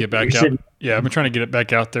trying to get back out. Yeah, I've been trying to get it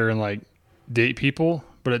back out there and like date people,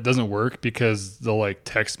 but it doesn't work because they'll like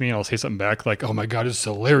text me and I'll say something back like, "Oh my god, it's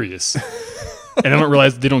hilarious," and I don't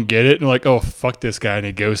realize they don't get it. And they're like, "Oh, fuck this guy," and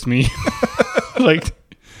they ghost me. Like,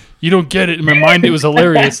 you don't get it. In my mind, it was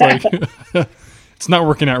hilarious. Like, it's not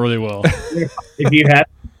working out really well.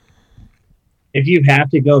 If you have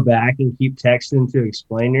to go back and keep texting to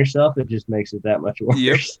explain yourself, it just makes it that much worse.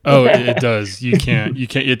 Yep. Oh, it does. You can't.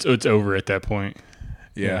 It's over at that point.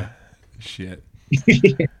 Yeah. Shit.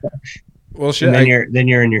 Well, shit. And then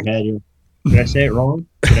you're in your head. Did I say it wrong?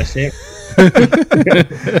 Did I say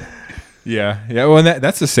it? Yeah. Well, and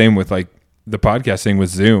that's the same with like the podcasting with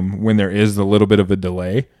Zoom. When there is a little bit of a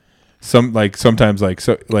delay, sometimes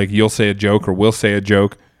you'll say a joke or we'll say a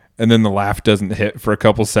joke, and then the laugh doesn't hit for a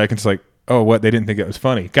couple seconds. Like, oh, what? They didn't think it was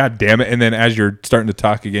funny. God damn it. And then as you're starting to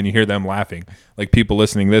talk again, you hear them laughing. Like, people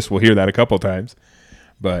listening to this will hear that a couple times.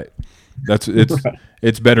 But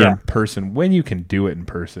it's better in person when you can do it in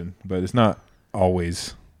person, but it's not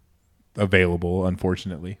always available,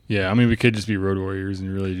 unfortunately. Yeah, I mean, we could just be road warriors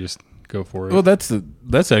and really just go for it. Well, that's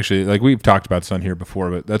actually, like, we've talked about this on here before,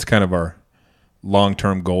 but that's kind of our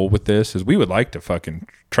long-term goal with this, is we would like to fucking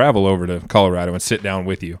travel over to Colorado and sit down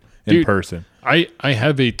with you in person. I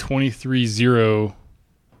have a 23-0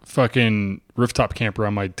 fucking rooftop camper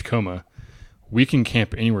on my Tacoma. We can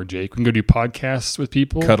camp anywhere, Jake. We can go do podcasts with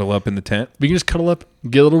people. Cuddle up in the tent. We can just cuddle up,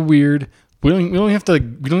 get a little weird. We don't have to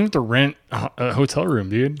rent a hotel room,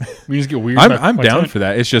 dude. We just get weird. I'm down for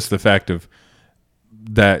that. It's just the fact of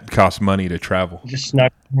that costs money to travel. Just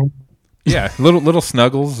snuggle. Yeah, little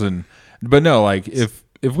snuggles but no, like if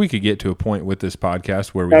we could get to a point with this podcast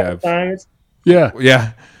where we have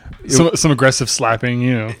some aggressive slapping,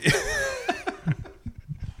 you know.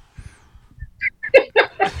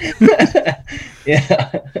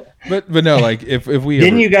 Yeah, but no, like if we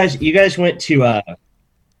didn't you guys went to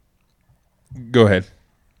go ahead.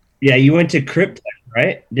 Yeah, you went to Cryptech,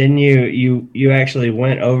 right? Didn't you actually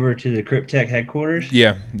went over to the Cryptech headquarters?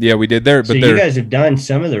 Yeah, we did there. But so you guys have done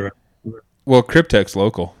some of the. Well, Cryptech's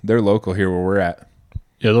local. They're local here where we're at.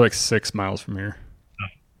 Yeah, they're like 6 miles from here.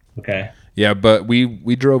 Okay. Yeah, but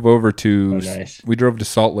we drove over to nice. We drove to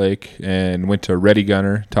Salt Lake and went to Ready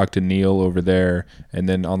Gunner, talked to Neil over there, and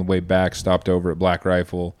then on the way back stopped over at Black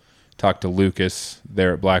Rifle, talked to Lucas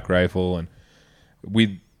there at Black Rifle, and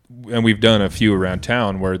we've done a few around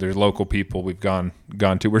town where there's local people we've gone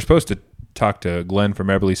to. We're supposed to talk to Glenn from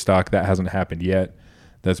Eberly Stock. That hasn't happened yet.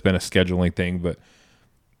 That's been a scheduling thing, but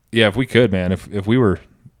yeah, if we could, man, if we were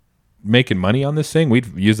making money on this thing, we'd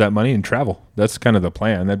use that money and travel. That's kind of the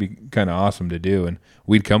plan. That'd be kind of awesome to do. And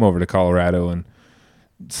we'd come over to Colorado and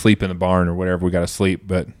sleep in the barn or whatever we got to sleep,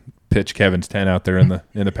 but pitch Kevin's tent out there in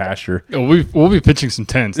the pasture. Oh, we'll be pitching some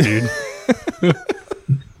tents, dude.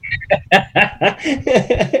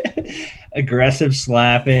 Aggressive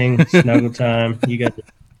slapping, snuggle time. You got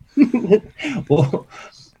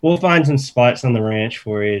we'll find some spots on the ranch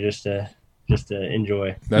for you just to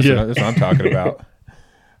enjoy. That's what I'm talking about.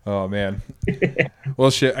 Oh man. Well,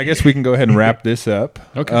 shit. I guess we can go ahead and wrap this up.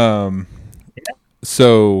 Okay.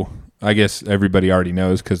 So I guess everybody already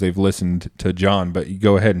knows because they've listened to John. But you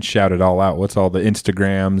go ahead and shout it all out. What's all the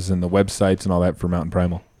Instagrams and the websites and all that for Mountain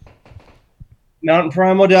Primal?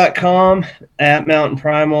 MountainPrimal.com, at Mountain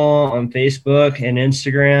Primal on Facebook and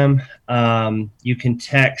Instagram. You can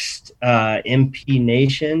text MP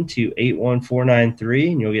Nation to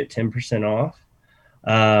 81493 and you'll get 10% off.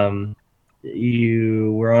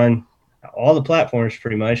 We're on all the platforms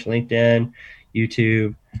pretty much, LinkedIn,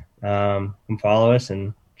 YouTube. Come follow us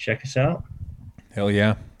and check us out. Hell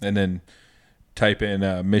yeah. And then type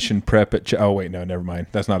in Mission Prep at oh wait, no, never mind,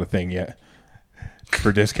 that's not a thing yet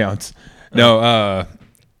for discounts. No,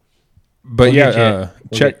 but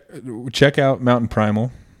check out Mountain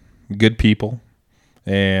Primal, good people,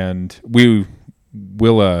 and we'll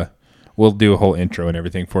do a whole intro and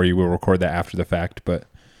everything for you. We'll record that after the fact, but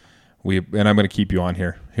I'm going to keep you on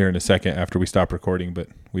here in a second after we stop recording. But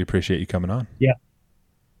we appreciate you coming on.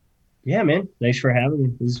 Yeah, man. Thanks for having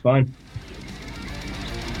me. This is fun.